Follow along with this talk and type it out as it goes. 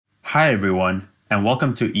Hi everyone, and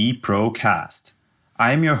welcome to eProCast.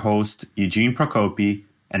 I am your host, Eugene Prokopi,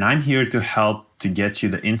 and I'm here to help to get you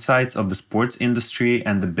the insights of the sports industry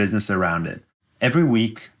and the business around it. Every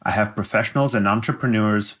week, I have professionals and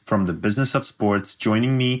entrepreneurs from the business of sports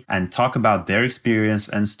joining me and talk about their experience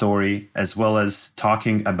and story, as well as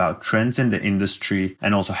talking about trends in the industry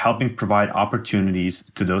and also helping provide opportunities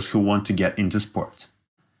to those who want to get into sports.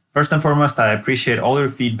 First and foremost, I appreciate all your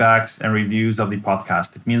feedbacks and reviews of the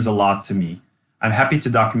podcast. It means a lot to me. I'm happy to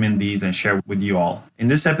document these and share with you all. In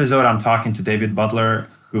this episode, I'm talking to David Butler,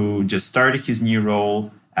 who just started his new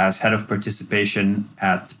role as head of participation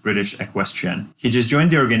at British Equestrian. He just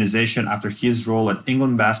joined the organization after his role at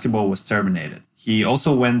England Basketball was terminated. He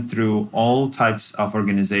also went through all types of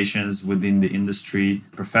organizations within the industry,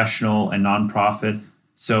 professional and nonprofit.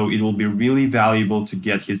 So it will be really valuable to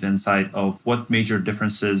get his insight of what major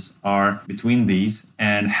differences are between these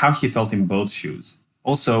and how he felt in both shoes.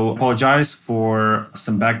 Also, apologize for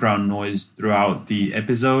some background noise throughout the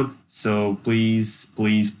episode. So please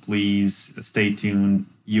stay tuned.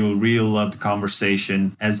 You'll really love the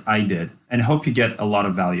conversation as I did, and hope you get a lot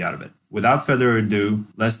of value out of it. Without further ado,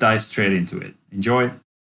 let's dive straight into it. Enjoy.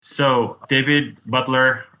 So, David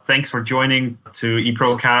Butler, thanks for joining to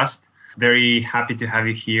eProCast. Very happy to have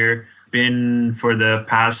you here. Been for the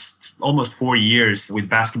past almost 4 years with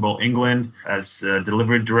Basketball England as a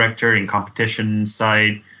delivery director in competition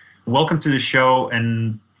side. Welcome to the show,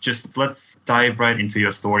 and just let's dive right into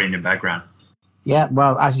your story and your background. Yeah,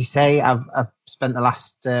 well, as you say, I've spent the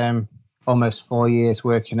last almost 4 years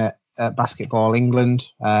working at Basketball England.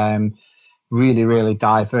 Really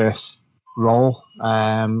diverse role,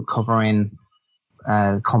 covering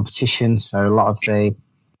competition. So a lot of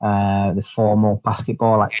the formal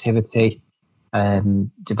basketball activity,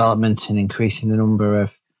 development and increasing the number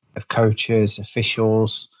of coaches,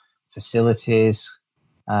 officials, facilities,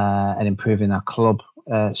 and improving our club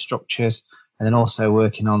structures. And then also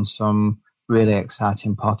working on some really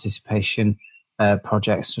exciting participation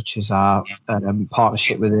projects, such as our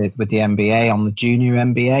partnership with the NBA on the Junior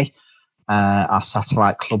NBA, our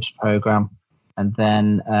satellite clubs program, and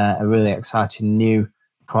then a really exciting new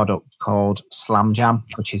product called Slam Jam,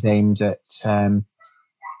 which is aimed at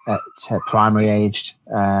primary aged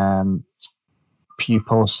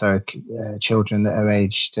pupils, so children that are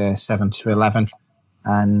aged 7 to 11,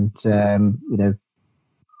 and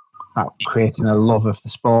about creating a love of the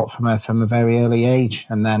sport from a very early age.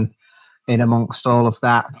 And then in amongst all of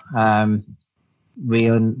that, we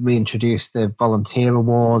reintroduced the volunteer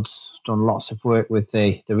awards, done lots of work with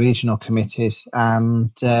the regional committees,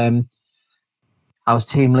 and I was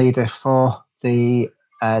team leader for the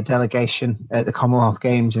delegation at the Commonwealth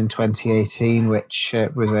Games in 2018, which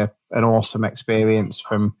was an awesome experience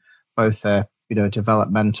from both a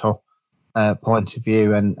developmental point of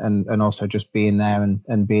view and also just being there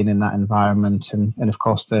and being in that environment. And of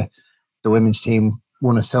course, the women's team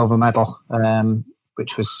won a silver medal,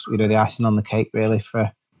 which was the icing on the cake really for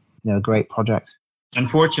a great project.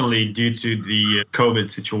 Unfortunately, due to the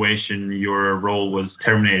COVID situation, your role was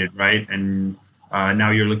terminated, right? And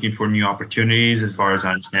now you're looking for new opportunities, as far as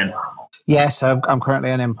I understand. Yes, I'm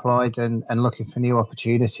currently unemployed and looking for new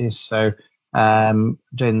opportunities. So,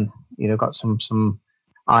 got some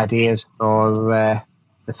ideas for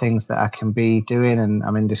the things that I can be doing, and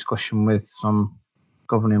I'm in discussion with some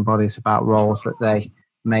governing bodies about roles that they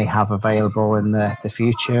may have available in the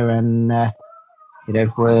future, and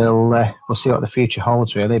we'll see what the future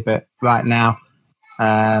holds really. But right now,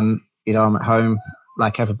 I'm at home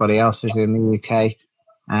like everybody else is in the UK,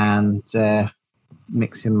 and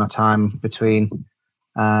mixing my time between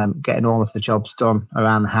getting all of the jobs done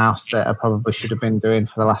around the house that I probably should have been doing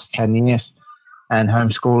for the last 10 years, and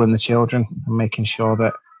homeschooling the children and making sure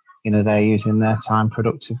that they're using their time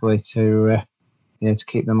productively to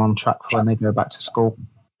keep them on track for when they go back to school.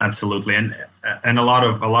 Absolutely, and a lot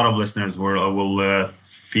of listeners will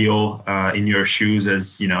feel in your shoes,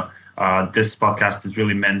 as this podcast is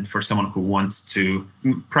really meant for someone who wants to,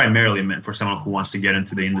 primarily meant for someone who wants to get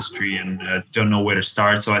into the industry and don't know where to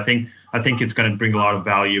start. So I think it's going to bring a lot of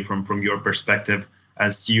value from your perspective,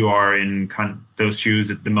 as you are in kind of those shoes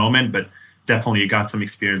at the moment, but definitely you got some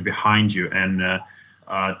experience behind you. And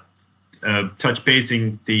touch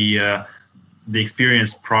basing the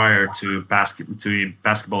experience prior to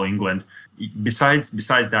Basketball England. Besides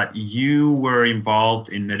that, you were involved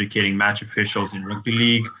in educating match officials in rugby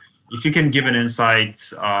league. If you can give an insight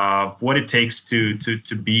of what it takes to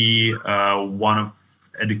be one of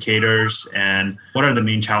educators, and what are the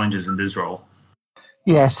main challenges in this role?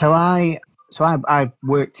 Yeah, so I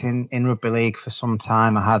worked in rugby league for some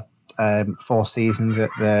time. I had 4 seasons at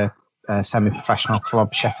the a semi-professional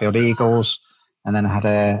club, Sheffield Eagles, and then I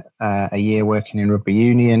had a year working in rugby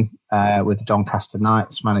union with the Doncaster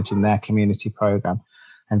Knights, managing their community programme.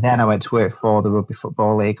 And then I went to work for the Rugby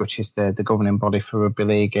Football League, which is the governing body for rugby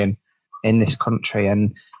league in this country.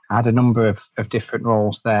 And I had a number of different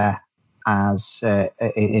roles there as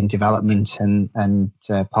in development and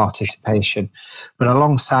participation. But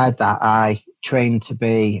alongside that, I trained to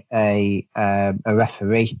be a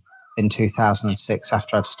referee in 2006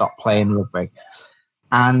 after I'd stopped playing rugby.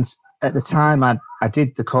 And at the time, I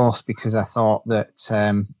did the course because I thought that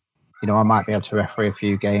I might be able to referee a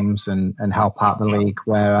few games and help out the league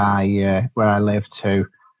where I live to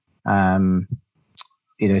when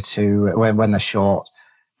they're short.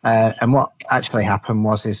 And what actually happened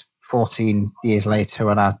is 14 years later,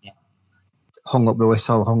 when I hung up the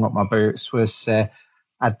whistle, hung up my boots, was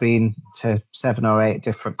I'd been to 7 or 8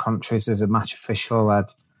 different countries as a match official. I'd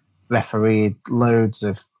refereed loads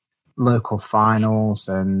of local finals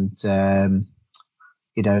and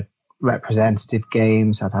representative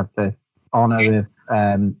games. I've had the honour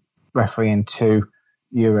of refereeing 2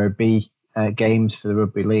 Euro B games for the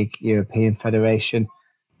Rugby League European Federation,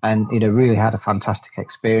 and really had a fantastic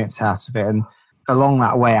experience out of it. And along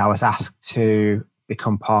that way, I was asked to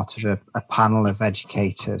become part of a panel of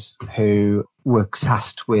educators who were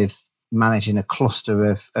tasked with managing a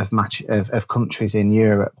cluster of countries in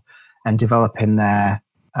Europe and developing their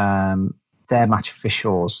match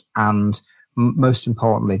officials and most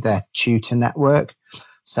importantly their tutor network.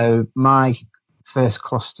 So my first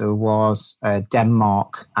cluster was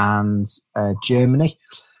Denmark and Germany,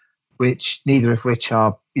 neither of which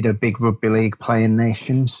are big rugby league playing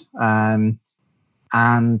nations.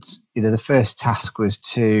 And the first task was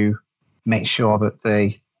to make sure that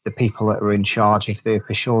the people that were in charge of the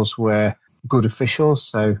officials were good officials.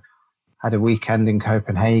 So I had a weekend in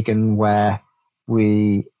Copenhagen where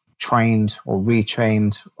we trained or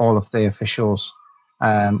retrained all of the officials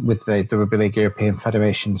with the Rugby League European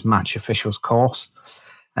Federation's match officials course.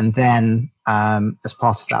 And then as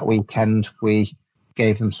part of that weekend, we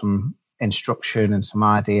gave them some instruction and some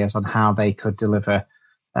ideas on how they could deliver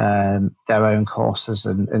their own courses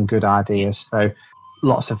and good ideas. So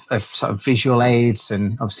lots of sort of visual aids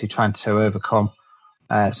and obviously trying to overcome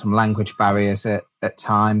some language barriers at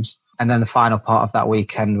times. And then the final part of that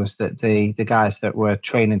weekend was that the guys that were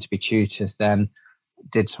training to be tutors then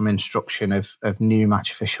did some instruction of new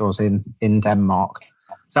match officials in Denmark.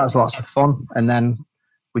 So that was lots of fun. And then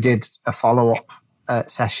we did a follow-up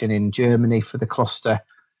session in Germany for the cluster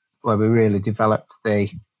where we really developed the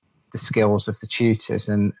skills of the tutors,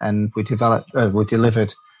 and we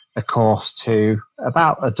delivered a course to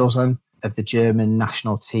about a dozen of the German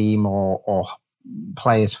national team or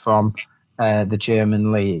players from the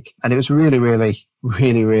German league. And it was really, really,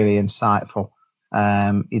 really, really insightful,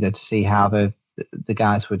 to see how the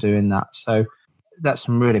guys were doing that. So that's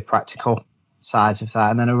some really practical sides of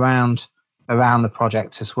that. And then around the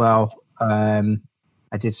project as well,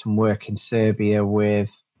 I did some work in Serbia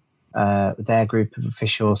with their group of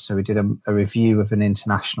officials. So we did a review of an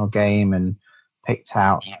international game and picked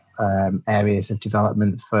out areas of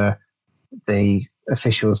development for the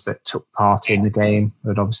officials that took part in the game.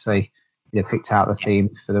 But obviously, picked out the theme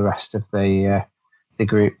for the rest of the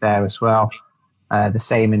group there as well. The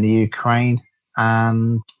same in the Ukraine.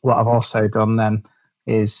 And what I've also done then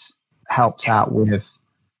is helped out with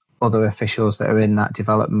other officials that are in that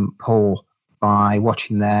development pool by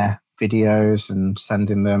watching their videos and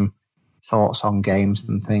sending them thoughts on games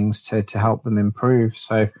and things to help them improve.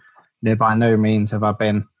 So, by no means have I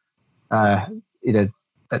been,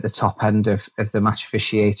 at the top end of the match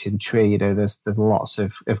officiating tree. There's lots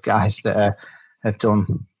of guys that have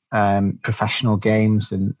done professional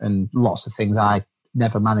games and lots of things I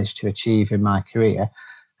never managed to achieve in my career.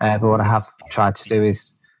 But what I have tried to do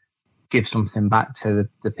is give something back to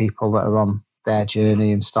the people that are on their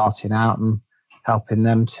journey and starting out and helping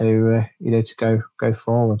them to go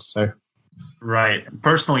forward. So. Right.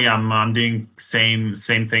 Personally, I'm doing same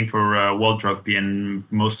thing for World Rugby and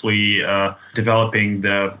mostly developing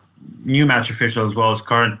the new match officials as well as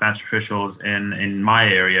current match officials in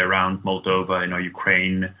my area around Moldova,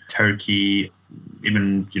 Ukraine, Turkey,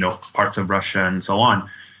 even parts of Russia and so on.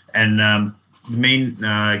 And the main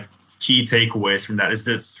key takeaways from that is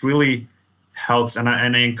this really helps, and I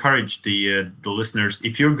encourage the listeners,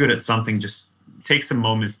 if you're good at something, just take some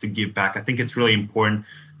moments to give back. I think it's really important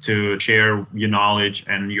to share your knowledge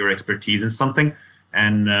and your expertise in something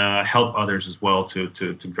and help others as well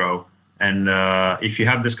to grow. And if you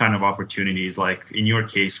have this kind of opportunities, like in your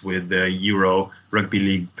case with the Euro Rugby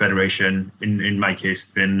League Federation, in my case,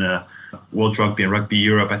 it's been World Rugby and Rugby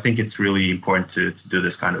Europe, I think it's really important to do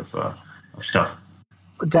this kind of stuff.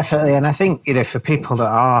 Definitely. And I think, for people that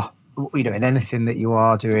are, in anything that you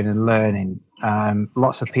are doing and learning,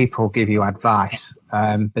 lots of people give you advice,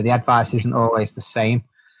 but the advice isn't always the same.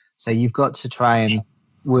 So you've got to try and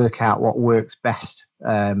work out what works best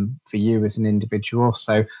for you as an individual.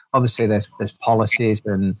 So obviously there's policies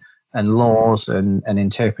and laws and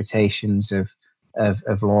interpretations of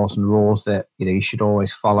laws and rules that you should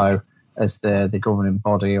always follow as the governing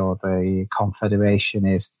body or the confederation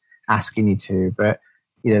is asking you to. But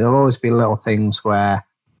there'll always be little things where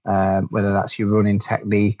whether that's your running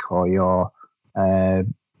technique or your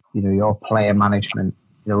player management,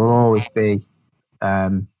 there will always be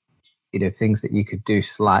things that you could do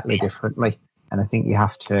slightly differently. And I think you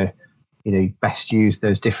have to, best use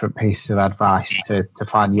those different pieces of advice to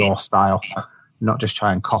find your style, not just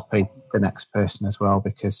try and copy the next person as well,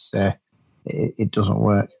 because it doesn't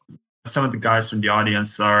work. Some of the guys from the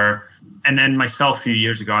audience are, and then myself a few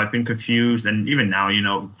years ago, I've been confused, and even now,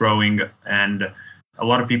 growing, and a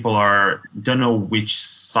lot of people don't know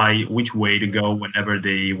which way to go whenever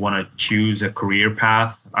they want to choose a career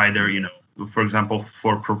path, either, for example,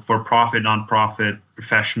 for profit, non-profit,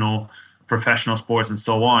 professional sports, and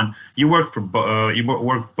so on. You work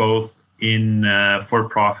work both in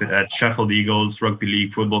for-profit at Sheffield Eagles Rugby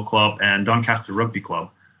League Football Club and Doncaster Rugby Club,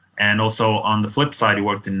 and also on the flip side, you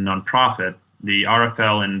worked in non-profit, the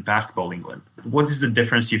RFL and Basketball England. What is the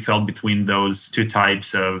difference you felt between those two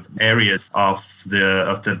types of areas of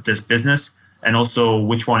this business, and also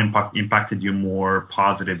which one impacted you more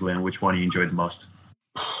positively and which one you enjoyed the most?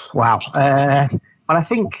 Wow. Well, I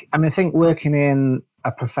think working in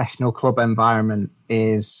a professional club environment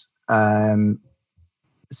is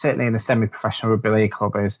certainly in a semi-professional rugby league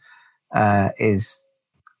club is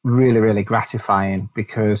really, really gratifying,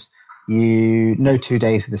 because 2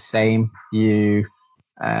 days are the same. You're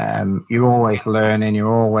always learning.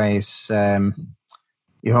 You're always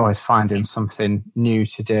finding something new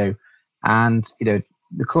to do. And the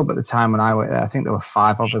club at the time when I worked there, I think there were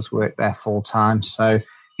 5 of us worked there full time. So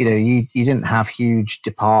you didn't have huge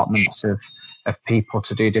departments of people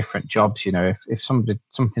to do different jobs. If something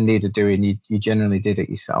needed doing, you generally did it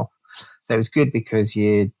yourself. So it was good because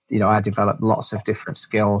I developed lots of different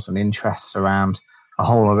skills and interests around a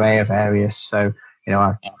whole array of areas. So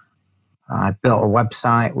I built a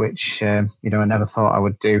website, which I never thought I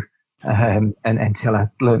would do, and until I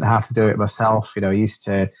learned how to do it myself. I used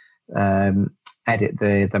to edit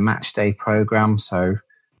the match day program, so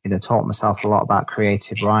taught myself a lot about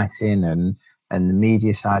creative writing and the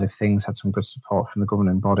media side of things. Had some good support from the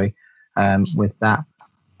governing body with that.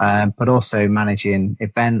 But also managing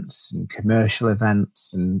events and commercial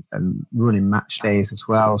events and running match days as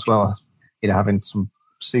well as having some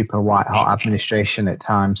super white hot administration at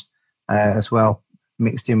times as well,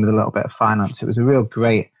 mixed in with a little bit of finance. It was a real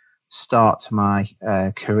great start to my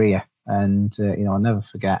career, and I'll never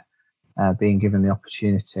forget being given the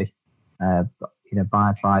opportunity by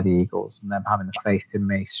the Eagles, and them having the faith in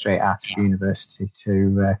me straight out of university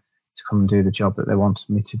to come and do the job that they wanted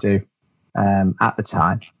me to do at the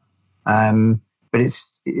time. But it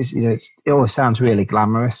always sounds really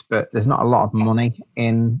glamorous, but there's not a lot of money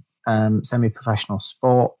in semi-professional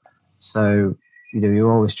sport. So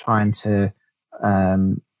you're always trying to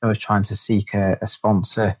seek a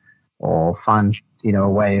sponsor or find a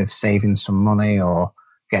way of saving some money or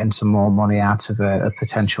getting some more money out of a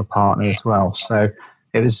potential partner as well. So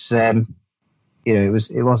it was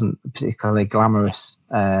it wasn't a particularly glamorous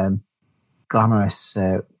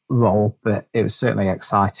role, but it was certainly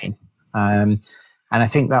exciting. And I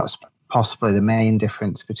think that's possibly the main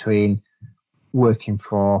difference between working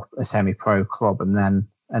for a semi-pro club and then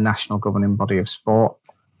a national governing body of sport.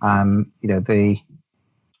 At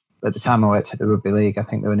the time I worked at the Rugby League, I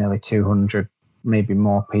think there were nearly 200, maybe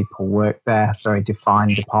more people worked there. Very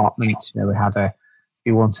defined departments. We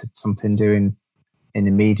wanted something doing in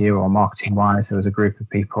the media or marketing wise. There was a group of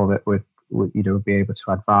people that would be able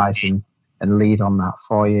to advise and lead on that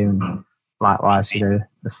for you. And likewise, the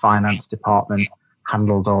finance department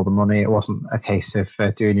handled all the money. It wasn't a case of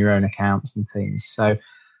doing your own accounts and things. So,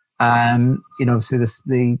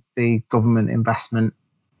 obviously the government investment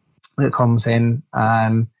that comes in,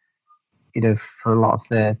 for a lot of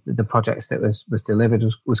the projects that was delivered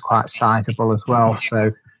was quite sizable as well.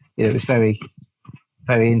 So, it was very,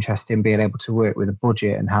 very interesting being able to work with a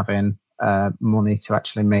budget and having money to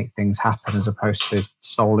actually make things happen, as opposed to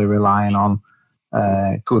solely relying on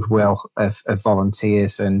goodwill of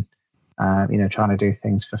volunteers and trying to do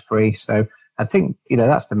things for free. So I think,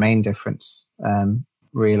 that's the main difference,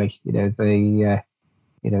 really,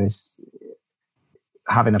 is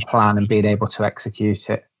having a plan and being able to execute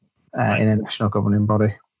it in a national governing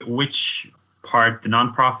body. Which part, the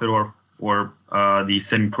nonprofit or the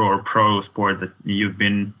semi-pro or pro sport that you've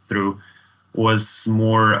been through, was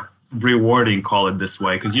more rewarding, call it this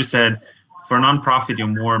way? Because you said for nonprofit, you're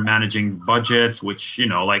more managing budgets, which,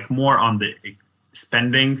 like more on the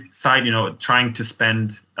spending side, trying to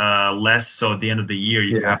spend less. So at the end of the year,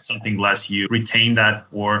 you have something less, you retain that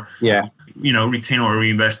or, retain or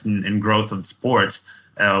reinvest in growth of the sports,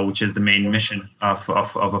 which is the main mission of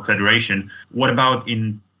a federation. What about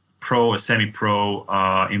in pro or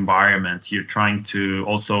semi-pro environment? You're trying to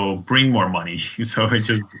also bring more money, so which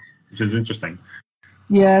is interesting.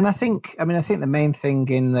 Yeah, and I think the main thing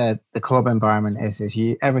in the club environment is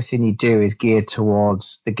everything you do is geared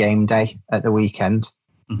towards the game day at the weekend.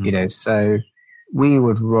 Mm-hmm. So we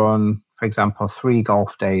would run, for example, 3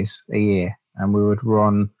 golf days a year, and we would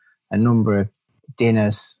run a number of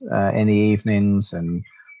dinners in the evenings and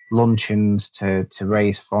luncheons to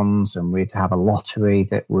raise funds, and we'd have a lottery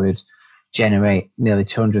that would generate nearly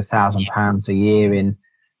 £200,000 a year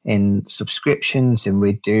in subscriptions, and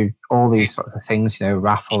we'd do all these sort of things,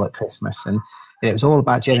 raffle at Christmas, and it was all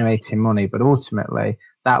about generating money. But ultimately,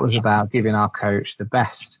 that was about giving our coach the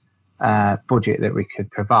best budget that we could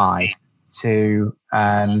provide to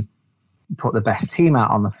put the best team out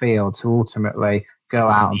on the field, to ultimately go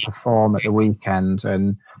out and perform at the weekend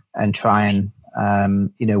and try and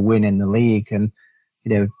win in the league. And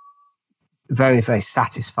very, very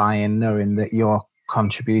satisfying knowing that you're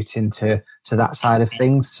contributing to that side of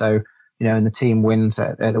things. So, and the team wins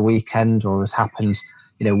at the weekend, or as happens,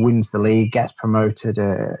 wins the league, gets promoted,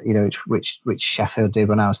 which Sheffield did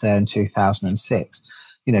when I was there in 2006.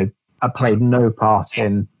 I played no part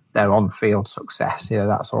in their on-field success.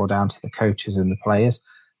 That's all down to the coaches and the players.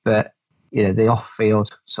 But, the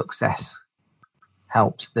off-field success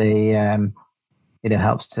helps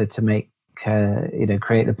helps to make,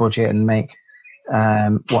 create the budget and make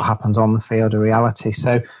what happens on the field a reality.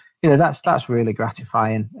 So, that's really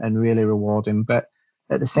gratifying and really rewarding. But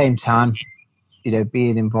at the same time,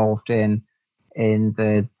 being involved in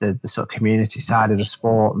the sort of community side of the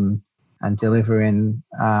sport and delivering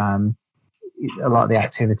a lot of the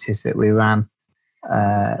activities that we ran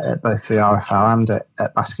both through RFL and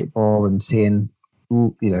at basketball, and seeing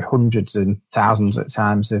hundreds and thousands at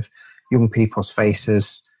times of young people's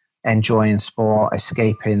faces enjoying sport,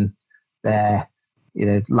 escaping their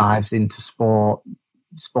lives into sport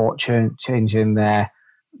changing their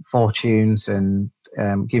fortunes and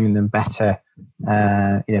giving them better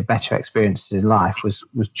experiences in life was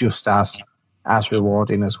just as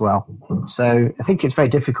rewarding as well. So I think it's very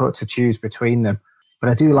difficult to choose between them, but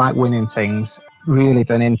I do like winning things. Really,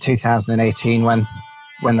 then in 2018 when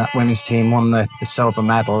that women's team won the silver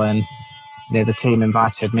medal, and the team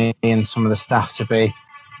invited me and some of the staff to be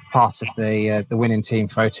part of the winning team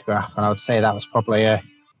photograph, and I would say that was probably a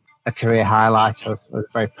career highlight. I was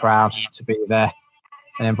very proud to be there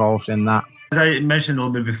and involved in that. As I mentioned a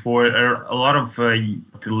little bit before, a lot of the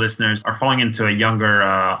listeners are falling into a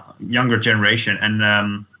younger generation,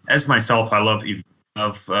 and as myself, I love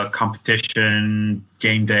competition,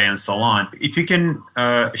 game day, and so on. If you can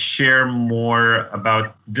share more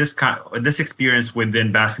about this experience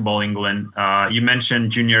within Basketball England, you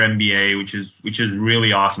mentioned Junior NBA, which is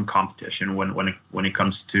really awesome competition when it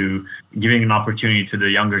comes to giving an opportunity to the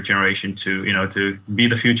younger generation to be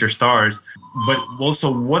the future stars. But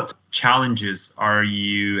also, what challenges have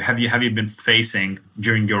you been facing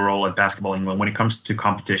during your role at Basketball England when it comes to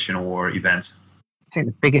competition or events? I think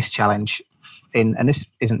the biggest challenge and this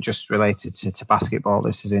isn't just related to basketball,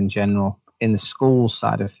 this is in general, in the schools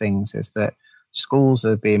side of things, is that schools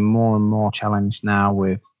are being more and more challenged now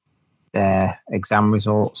with their exam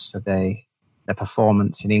results, so their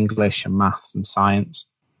performance in English and maths and science.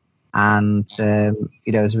 And,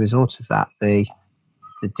 as a result of that, the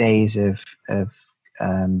days of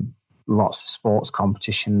lots of sports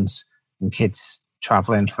competitions and kids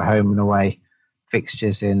travelling for home and away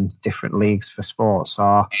fixtures in different leagues for sports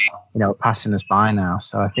are, passing us by now.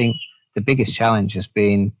 So I think the biggest challenge has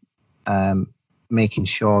been making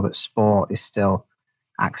sure that sport is still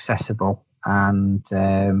accessible and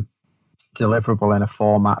deliverable in a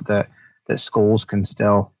format that schools can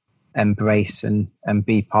still embrace and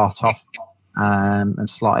be part of, and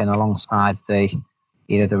slot in alongside the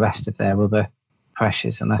rest of their other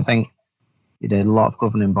pressures. And I think a lot of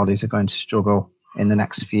governing bodies are going to struggle in the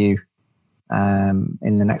next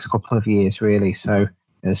couple of years, really. So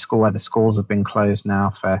the schools have been closed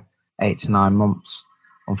now for 8 to 9 months.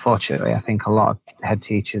 unfortunately, I think a lot of head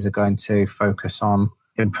teachers are going to focus on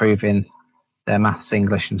improving their maths,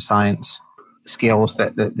 English and science skills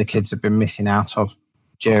that the kids have been missing out of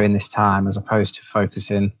during this time, as opposed to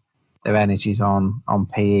focusing their energies on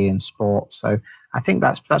PE and sport. So I think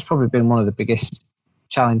that's probably been one of the biggest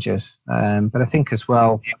challenges. But I think as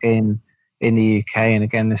well in the UK, and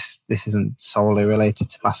again, this isn't solely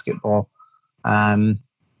related to basketball,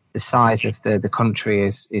 the size of the country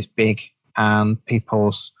is big, and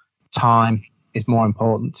people's time is more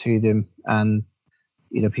important to them, and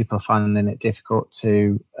people are finding it difficult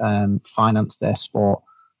to finance their sport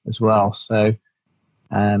as well. So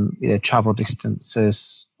travel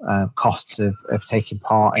distances, costs of taking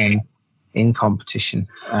part in competition,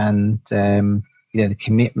 and the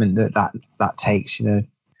commitment that takes, 2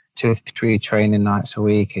 or 3 training nights a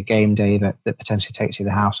week, a game day that potentially takes you to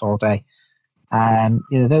the house all day.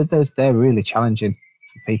 They're really challenging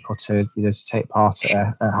for people to take part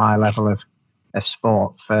at a high level of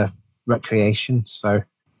sport for recreation. So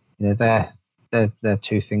they're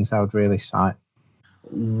 2 things I would really cite.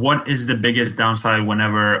 What is the biggest downside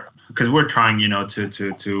whenever, because we're trying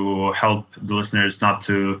to help the listeners not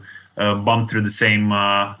to bump through the same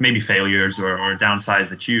maybe failures or downsides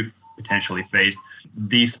that you've potentially faced.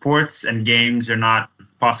 These sports and games are not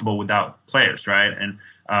possible without players, right? And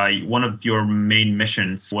one of your main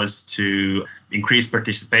missions was to increase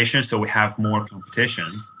participation so we have more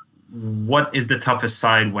competitions. What is the toughest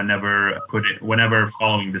side whenever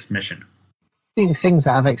following this mission? I think the things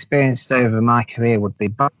that I've experienced over my career would be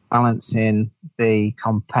balancing the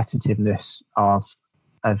competitiveness of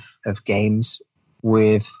games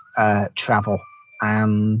with travel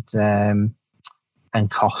and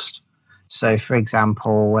cost. So, for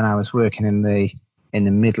example, when I was working in the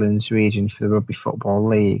Midlands region for the Rugby Football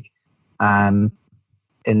League, in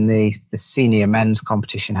the senior men's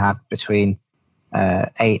competition had between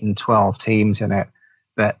 8 and 12 teams in it,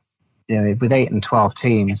 but with 8 and 12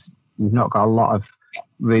 teams, you've not got a lot of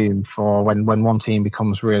room for when one team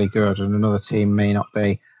becomes really good and another team may not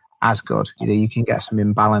be as good. You can get some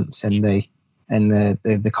imbalance in the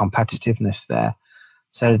competitiveness there.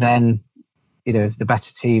 So then, the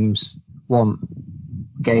better teams want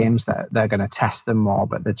games that they're going to test them more,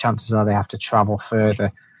 but the chances are they have to travel further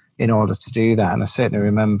in order to do that. And I certainly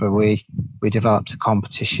remember we developed a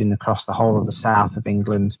competition across the whole of the south of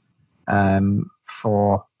England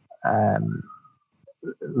for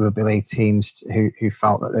rugby league teams who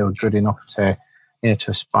felt that they were good enough to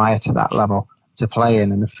aspire to that level to play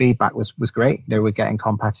in, and the feedback was great. They were getting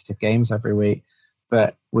competitive games every week,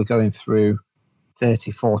 but we're going through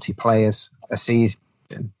 30-40 players a season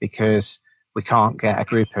because we can't get a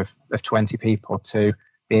group of 20 people to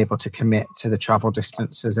be able to commit to the travel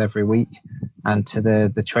distances every week and to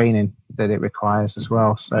the training that it requires as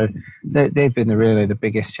well. So they've been really the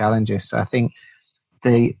biggest challenges. So I think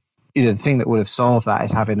the thing that would have solved that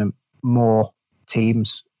is having more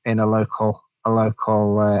teams in a local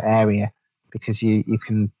area, because you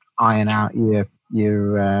can iron out your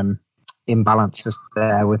imbalances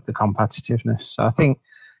there with the competitiveness. So I think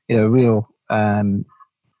real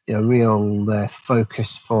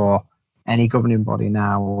focus for any governing body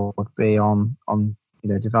now would be on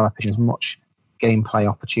developing as much gameplay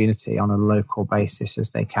opportunity on a local basis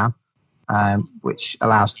as they can, which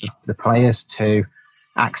allows the players to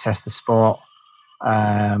access the sport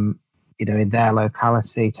in their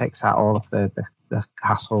locality, takes out all of the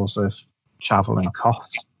hassles of travel and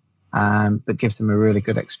cost, but gives them a really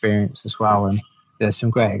good experience as well. And there's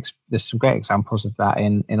some great examples of that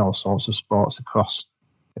in all sorts of sports across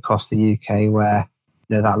the UK, where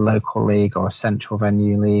that local league or a central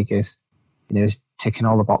venue league is ticking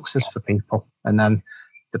all the boxes for people, and then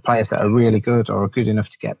the players that are really good or are good enough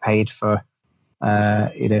to get paid for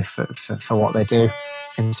what they do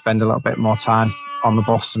can spend a little bit more time on the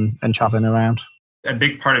bus and traveling around. A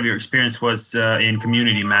big part of your experience was in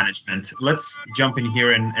community management. Let's jump in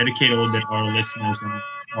here and educate a little bit our listeners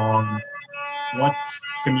on what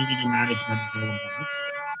community management is all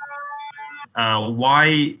about.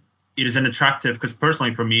 Why it is an attractive, because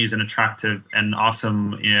personally for me, it's an attractive and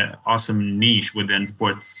awesome niche within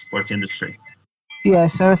sports industry. Yeah,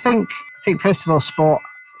 so I think first of all, sport,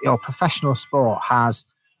 professional sport has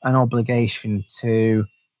an obligation to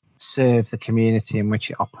serve the community in which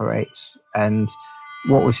it operates. And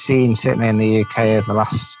what we've seen certainly in the UK over the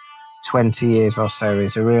last 20 years or so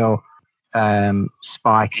is a real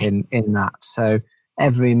spike in that. So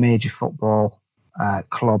every major football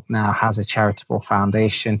club now has a charitable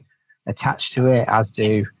foundation attached to it, as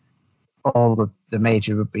do all the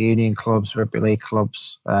major rugby union clubs, rugby league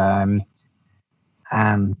clubs, and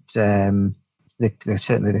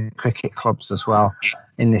certainly the cricket clubs as well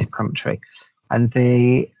in this country. And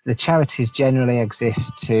the charities generally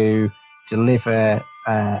exist to deliver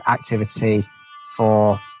activity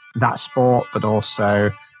for that sport, but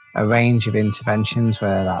also a range of interventions,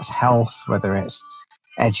 whether that's health, whether it's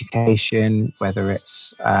education, whether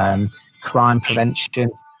it's crime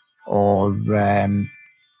prevention, or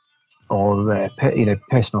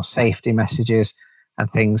personal safety messages and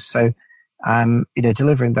things. So,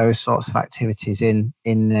 delivering those sorts of activities in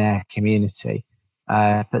their community,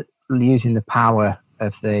 but using the power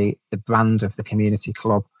of the brand of the community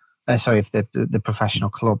club, of the professional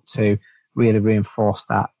club, to really reinforce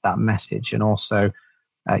that message, and also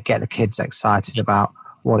get the kids excited about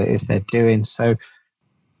what it is they're doing. So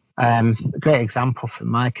a great example from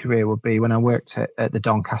my career would be when I worked at the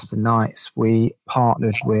Doncaster Knights. We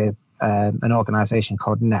partnered with an organisation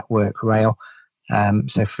called Network Rail.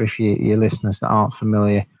 So for your listeners that aren't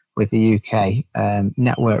familiar with the UK,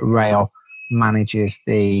 Network Rail manages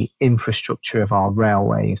the infrastructure of our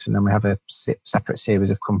railways, and then we have a separate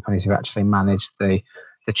series of companies who actually manage the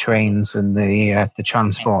trains and the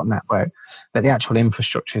transport network. But the actual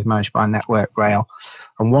infrastructure is managed by Network Rail,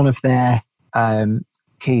 and one of their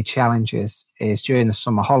key challenges is during the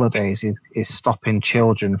summer holidays is stopping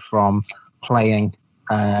children from playing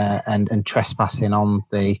and trespassing on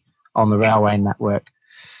the railway network.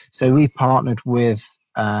 So we partnered with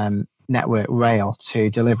Network Rail to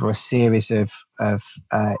deliver a series of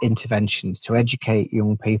interventions to educate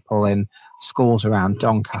young people in schools around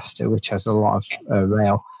Doncaster, which has a lot of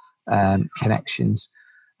rail connections,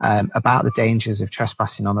 about the dangers of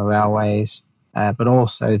trespassing on the railways, but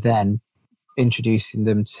also then introducing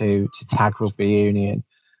them to tag rugby union,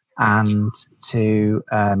 and to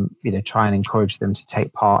try and encourage them to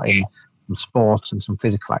take part in some sport and some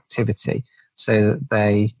physical activity, so that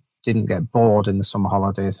they didn't get bored in the summer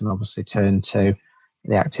holidays, and obviously turn to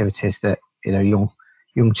the activities that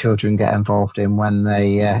young children get involved in when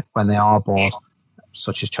they are bored,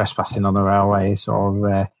 such as trespassing on the railways, or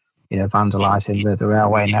vandalising the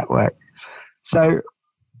railway network. So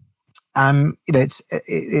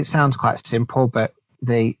it sounds quite simple, but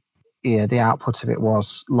the output of it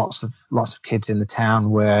was lots of kids in the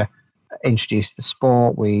town were introduced to the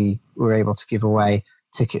sport. We were able to give away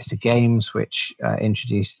tickets to games, which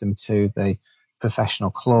introduced them to the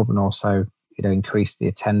professional club, and also increased the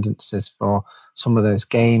attendances for some of those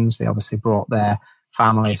games. They obviously brought their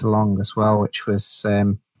families along as well, which was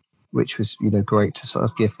great to sort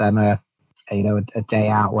of give them a day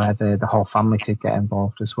out where the whole family could get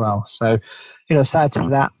involved as well. So aside from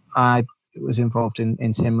that, I was involved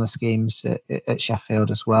in similar schemes at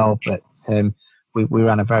Sheffield as well, but we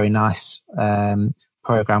ran a very nice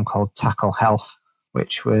program called Tackle Health,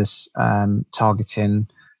 which was targeting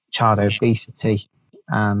child obesity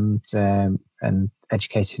and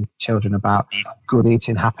educating children about good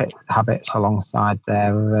eating habits alongside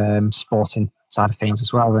their sporting side of things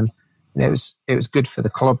as well. And it was good for the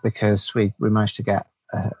club because we managed to get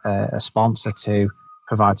a sponsor to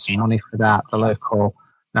provide some money for that. The local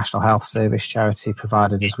National Health Service charity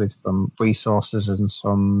provided us with some resources and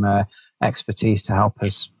some expertise to help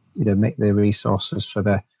us make the resources for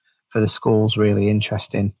the schools really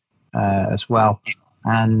interesting as well.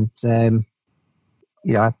 And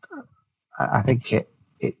I think it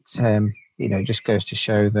just goes to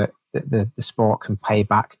show that the sport can pay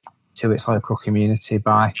back to its local community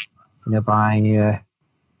by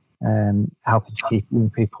helping to keep young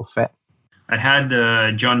people fit. I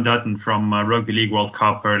had John Dutton from Rugby League World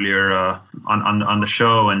Cup earlier on the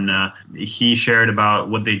show, and he shared about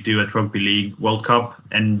what they do at Rugby League World Cup.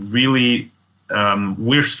 And really,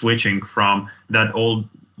 we're switching from that old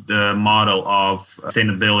model of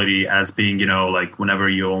sustainability as being, like whenever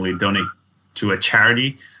you only donate to a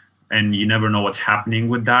charity, and you never know what's happening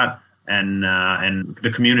with that, and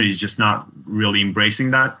the community is just not really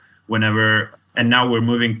embracing that. And now we're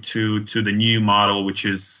moving to the new model, which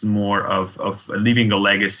is more of leaving a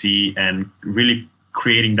legacy and really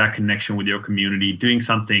creating that connection with your community, doing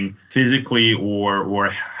something physically or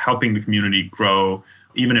helping the community grow,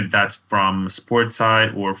 even if that's from sports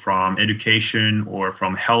side or from education or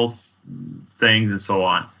from health things and so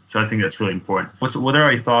on. So I think that's really important. What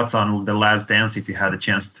are your thoughts on The Last Dance, if you had a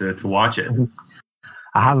chance to watch it?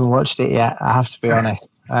 I haven't watched it yet, I have to be honest.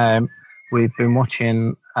 We've been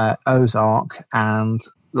watching Ozark and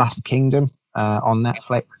Last Kingdom on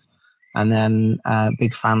Netflix, and then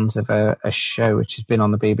big fans of a show which has been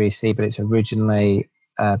on the BBC, but it's originally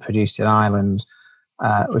produced in Ireland,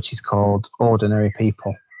 which is called Ordinary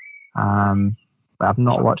People. But I've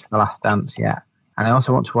not watched The Last Dance yet. And I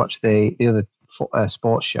also want to watch the other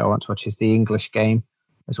sports show I want to watch is The English Game,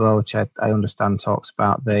 as well, which I understand talks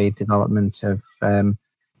about the development of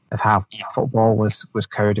how football was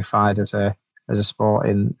codified as a sport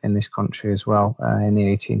in this country as well in the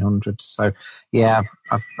 1800s. So yeah,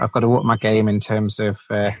 I've got to up my game in terms of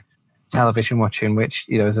television watching, which,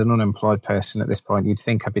 you know, as an unemployed person at this point, you'd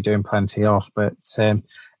think I'd be doing plenty of, but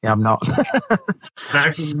yeah, I'm not. It's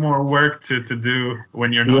actually more work to do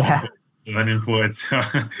when you're not unemployed. So,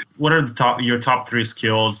 what are your top 3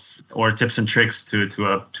 skills or tips and tricks to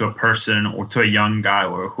a person or to a young guy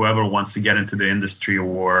or whoever wants to get into the industry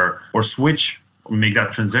or switch or make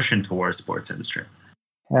that transition towards sports industry?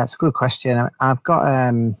 Yeah, that's a good question. I've got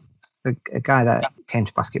a guy that came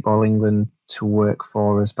to Basketball England to work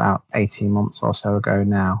for us about 18 months or so ago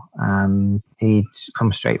now. He'd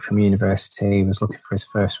come straight from university. He was looking for his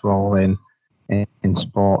first role in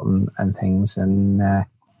sport and things, and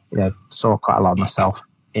you know, saw quite a lot of myself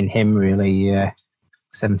in him really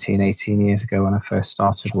 17, 18 years ago when I first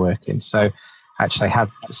started working. So actually had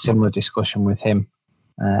a similar discussion with him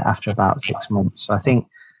after about 6 months. So I think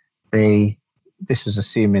this was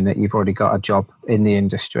assuming that you've already got a job in the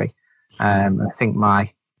industry. I think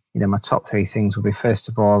my top 3 things would be, first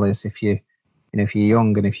of all, is if you're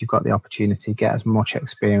young and if you've got the opportunity, get as much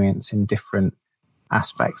experience in different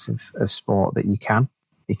aspects of sport that you can,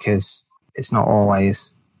 because it's not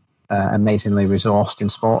always amazingly resourced in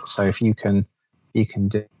sport. So if you can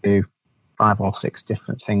do 5 or 6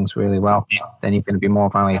 different things really well, then you're going to be more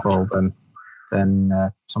valuable than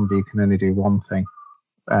somebody who can only do one thing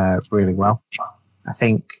really well. I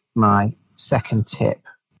think my second tip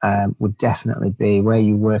would definitely be, where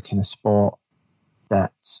you work in a sport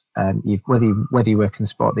that whether you work in a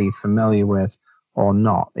sport that you're familiar with or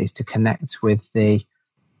not, is to connect with the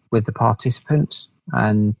participants.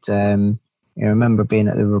 And I remember being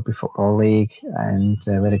at the Rugby Football League, and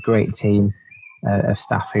we had a great team of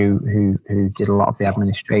staff who did a lot of the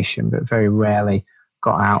administration, but very rarely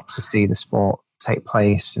got out to see the sport take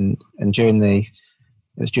place. And during the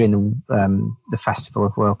Festival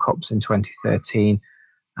of World Cups in 2013,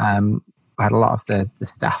 we had a lot of the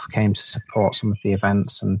staff came to support some of the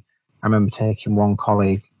events, and I remember taking one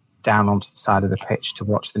colleague down onto the side of the pitch to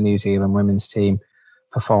watch the New Zealand women's team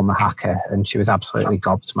perform the haka, and she was absolutely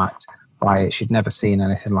gobsmacked by it. She'd never seen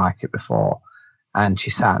anything like it before, and she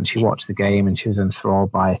sat and she watched the game and she was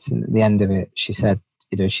enthralled by it. And at the end of it, she said,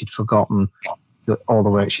 you know, she'd forgotten that all the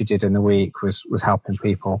work she did in the week was helping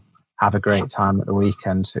people have a great time at the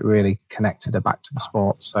weekend. So it really connected her back to the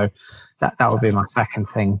sport. So that would be my second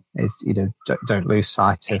thing, is, you know, don't lose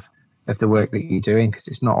sight of the work that you're doing, because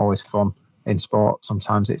it's not always fun in sport.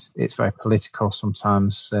 Sometimes it's very political.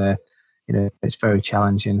 Sometimes you know, it's very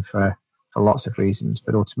challenging for lots of reasons.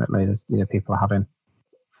 But ultimately, you know, people are having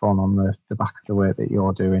fun on the back of the work that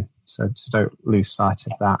you're doing. So don't lose sight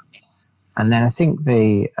of that. And then I think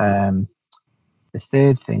the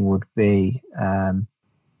third thing would be,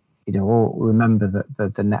 you know, remember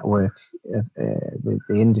that the network of the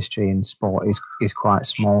industry in sport is quite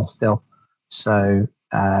small still. So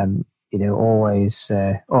you know, always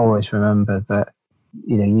remember that,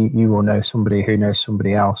 you know, you will know somebody who knows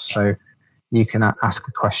somebody else. So you can ask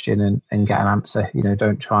a question and get an answer. You know,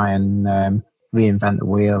 don't try and reinvent the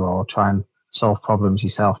wheel or try and solve problems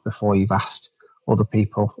yourself before you've asked other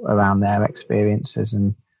people around their experiences.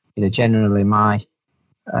 And, you know, generally my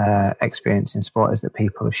experience in sport is that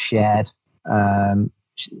people have shared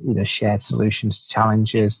solutions to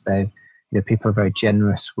challenges. People are very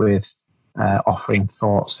generous with offering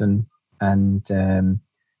thoughts and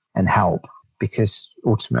help, because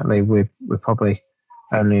ultimately we're probably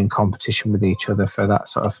only in competition with each other for that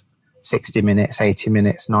sort of 60 minutes, 80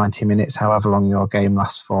 minutes, 90 minutes, however long your game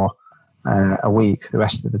lasts for a week. The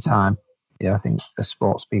rest of the time, you know, I think as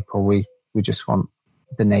sports people, we just want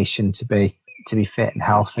the nation to be fit and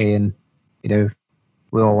healthy, and, you know,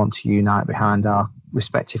 we all want to unite behind our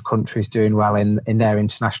respective countries doing well in their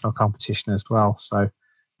international competition as well. So,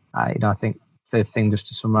 you know, I think third thing, just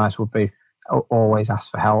to summarise, would be always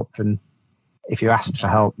ask for help, and if you ask for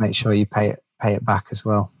help, make sure you pay it back as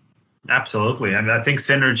well. Absolutely, and I think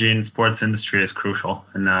synergy in sports industry is crucial,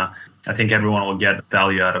 and I think everyone will get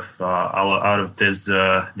value out of this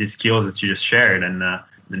these skills that you just shared, and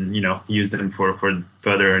you know, use them for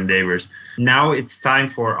further endeavors. Now it's time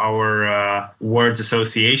for our words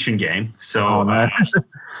association game. So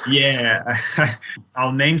yeah,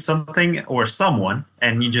 I'll name something or someone,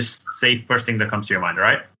 and you just say first thing that comes to your mind. All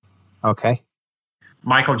right? Okay.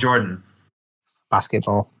 Michael Jordan.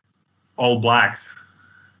 Basketball. All Blacks.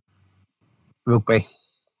 Rugby.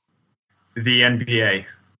 The NBA.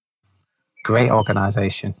 Great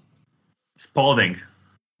organisation. Spalding.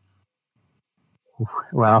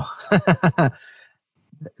 Well,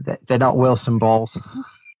 They're not Wilson balls.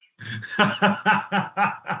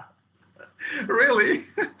 Really?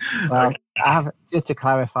 Well, I have, just to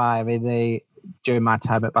clarify, I mean, during my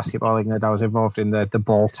time at Basketball England, I was involved in the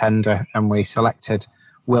ball tender, and we selected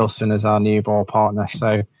Wilson as our new ball partner.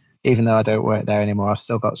 So even though I don't work there anymore, I've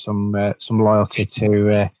still got some loyalty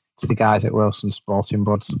to the guys at Wilson Sporting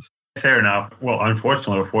Buds. Fair enough. Well,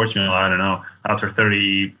 unfortunately or fortunately, I don't know. After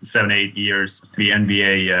 8 years, the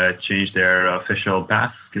NBA changed their official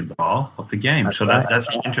basketball of the game. That's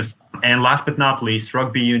interesting. And last but not least,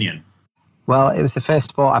 rugby union. Well, it was the first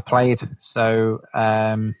sport I played. So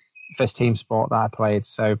first team sport that I played.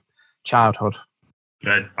 So childhood.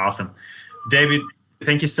 Good. Awesome. David,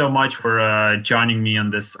 thank you so much for joining me on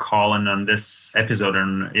this call and on this episode.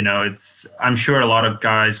 And, I'm sure a lot of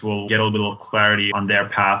guys will get a little clarity on their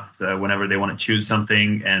path whenever they want to choose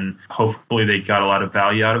something. And hopefully they got a lot of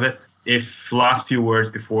value out of it. If last few words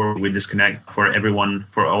before we disconnect for everyone,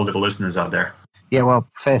 for all the listeners out there. Yeah, well,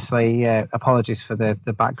 firstly, apologies for the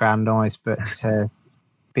background noise, but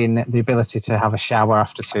being the ability to have a shower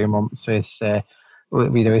after 2 months is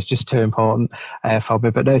just too important for me.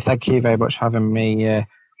 But no, thank you very much for having me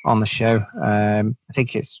on the show. I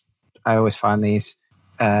think I always find these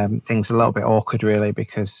things a little bit awkward, really,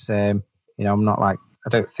 because I'm not I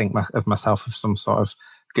don't think of myself as some sort of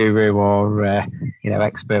guru or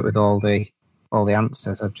expert with all the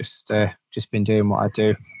answers. I've just been doing what I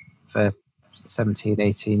do for 17,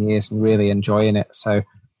 18 years and really enjoying it. So,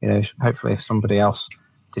 hopefully if somebody else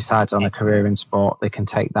decides on a career in sport, they can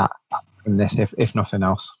take that from this, if nothing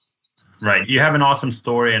else. Right. You have an awesome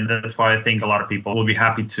story, and that's why I think a lot of people will be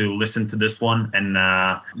happy to listen to this one. And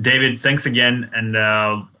David, thanks again, and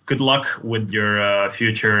good luck with your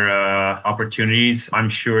future opportunities. I'm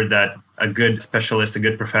sure that a good specialist, a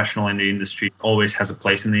good professional in the industry always has a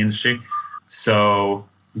place in the industry. So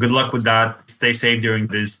good luck with that. Stay safe during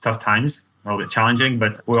these tough times. A little bit challenging,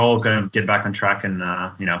 but we're all going to get back on track, and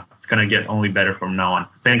it's going to get only better from now on.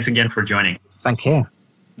 Thanks again for joining. Thank you.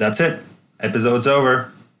 That's it. Episode's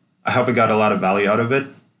over. I hope you got a lot of value out of it.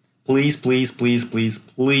 Please, please, please, please,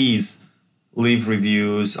 please leave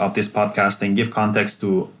reviews of this podcast and give context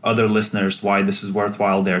to other listeners why this is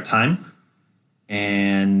worthwhile their time.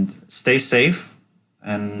 And stay safe.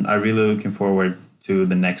 And I'm really looking forward to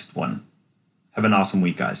the next one. Have an awesome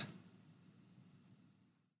week, guys.